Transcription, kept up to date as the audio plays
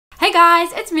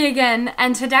guys, it's me again,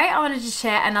 and today I wanted to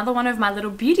share another one of my little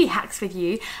beauty hacks with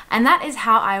you, and that is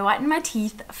how I whiten my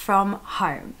teeth from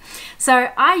home.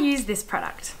 So I use this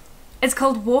product. It's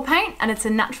called War Paint and it's a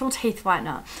natural teeth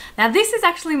whitener. Now this is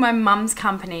actually my mum's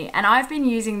company and I've been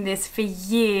using this for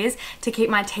years to keep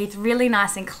my teeth really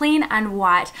nice and clean and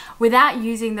white without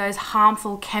using those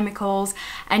harmful chemicals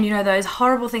and those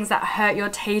horrible things that hurt your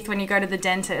teeth when you go to the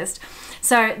dentist.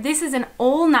 So this is an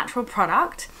all natural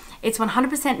product. It's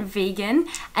 100% vegan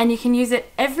and you can use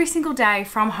it every single day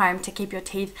from home to keep your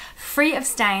teeth free of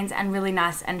stains and really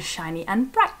nice and shiny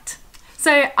and bright.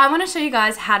 So I want to show you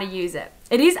guys how to use it.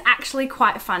 It is actually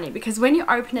quite funny because when you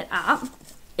open it up,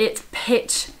 it's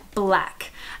pitch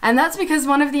black. And that's because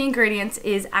one of the ingredients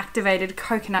is activated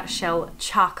coconut shell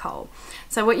charcoal.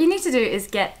 So what you need to do is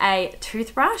get a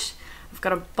toothbrush. I've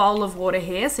got a bowl of water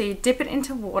here, so you dip it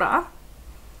into water.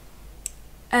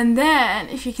 And then,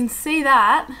 if you can see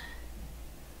that,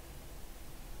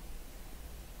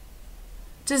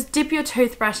 just dip your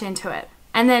toothbrush into it.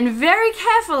 And then very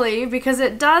carefully, because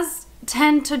it does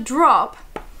tend to drop,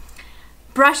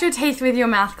 brush your teeth with your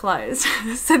mouth closed.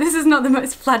 So this is not the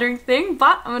most flattering thing,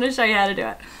 but I'm going to show you how to do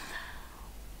it.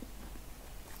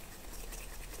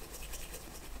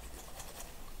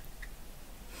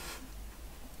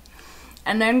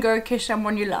 And then go kiss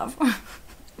someone you love.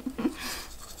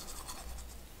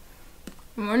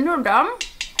 When you're done,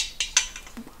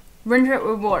 rinse it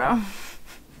with water.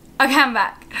 Okay, I'm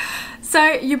back.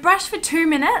 So you brush for 2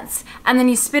 minutes and then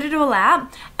you spit it all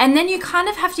out, and then you kind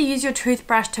of have to use your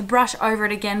toothbrush to brush over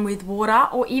it again with water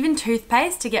or even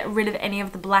toothpaste to get rid of any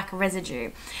of the black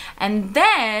residue. And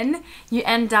then you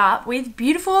end up with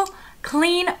beautiful,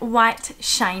 clean, white,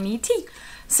 shiny teeth.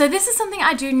 So this is something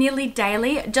I do nearly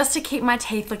daily just to keep my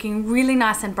teeth looking really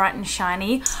nice and bright and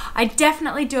shiny. I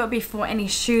definitely do it before any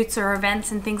shoots or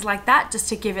events and things like that, just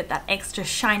to give it that extra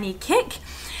shiny kick.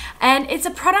 And it's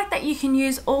a product that you can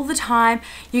use all the time.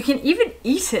 You can even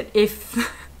eat it if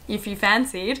you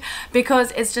fancied,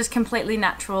 because it's just completely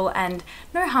natural and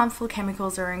no harmful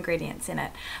chemicals or ingredients in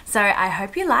it. So I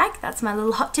hope you like. That's my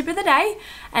little hot tip of the day,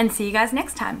 and see you guys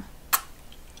next time.